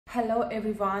Hello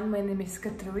everyone, my name is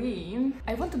Katrin.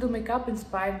 I want to do makeup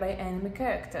inspired by anime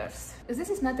characters. This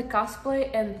is not a cosplay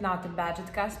and not a budget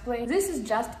cosplay, this is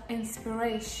just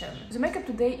inspiration. The makeup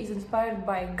today is inspired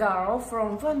by Garou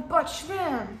from One Punch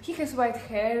Man. He has white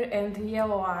hair and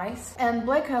yellow eyes and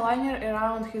black eyeliner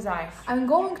around his eyes. I'm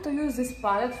going to use this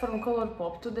palette from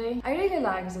Colourpop today. I really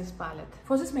like this palette.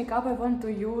 For this makeup I want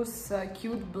to use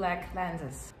cute black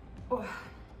lenses. Oh.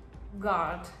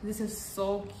 God, this is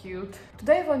so cute.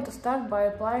 Today I want to start by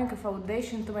applying a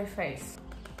foundation to my face.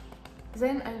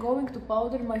 Then I'm going to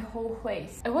powder my whole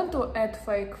face. I want to add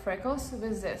fake freckles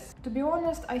with this. To be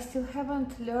honest, I still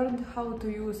haven't learned how to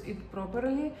use it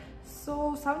properly,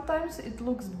 so sometimes it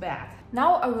looks bad.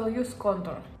 Now I will use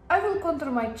contour. I will contour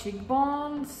my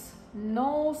cheekbones,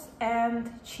 nose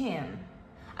and chin.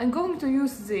 I'm going to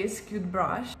use this cute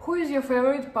brush. Who is your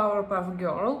favorite Powerpuff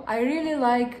Girl? I really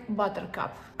like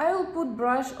Buttercup. I will put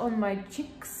brush on my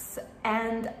cheeks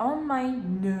and on my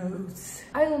nose.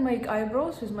 I will make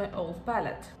eyebrows with my old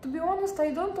palette. To be honest,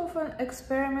 I don't often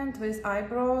experiment with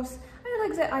eyebrows. I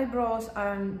like the eyebrows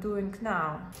I'm doing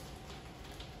now.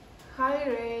 Hi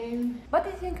Rain! But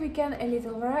I think we can a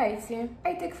little variety.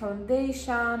 I take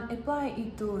foundation, apply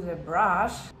it to the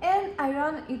brush and I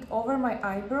run it over my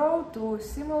eyebrow to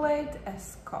simulate a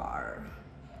scar.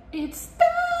 It's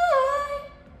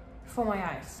time for my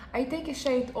eyes. I take a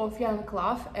shade of Young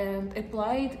Love and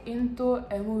apply it into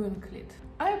a moving lid.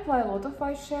 I apply a lot of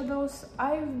white shadows.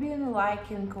 I've been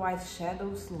liking white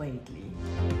shadows lately.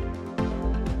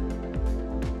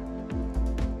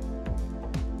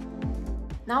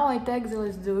 Now I take the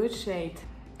Let's Do It shade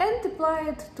and apply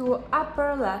it to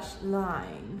upper lash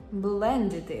line.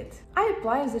 Blended it. I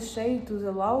apply the shade to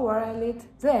the lower eyelid.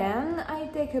 Then I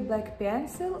take a black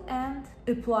pencil and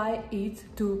apply it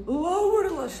to lower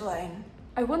lash line.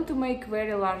 I want to make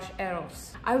very large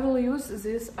arrows. I will use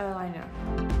this eyeliner.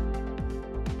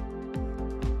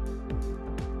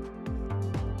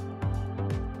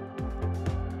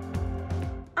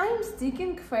 I'm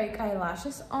sticking fake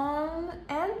eyelashes on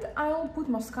and I'll put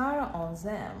mascara on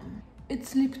them.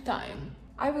 It's lip time.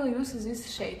 I will use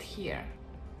this shade here.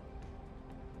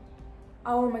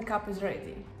 Our makeup is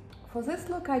ready. For this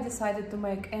look I decided to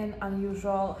make an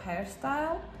unusual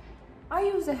hairstyle. I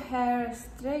use a hair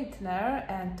straightener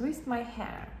and twist my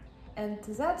hair. And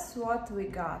that's what we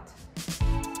got.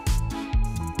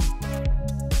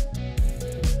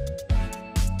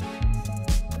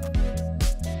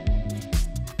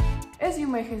 As you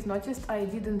may have noticed, I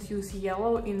didn't use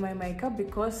yellow in my makeup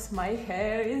because my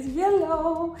hair is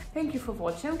yellow. Thank you for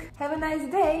watching. Have a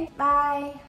nice day. Bye!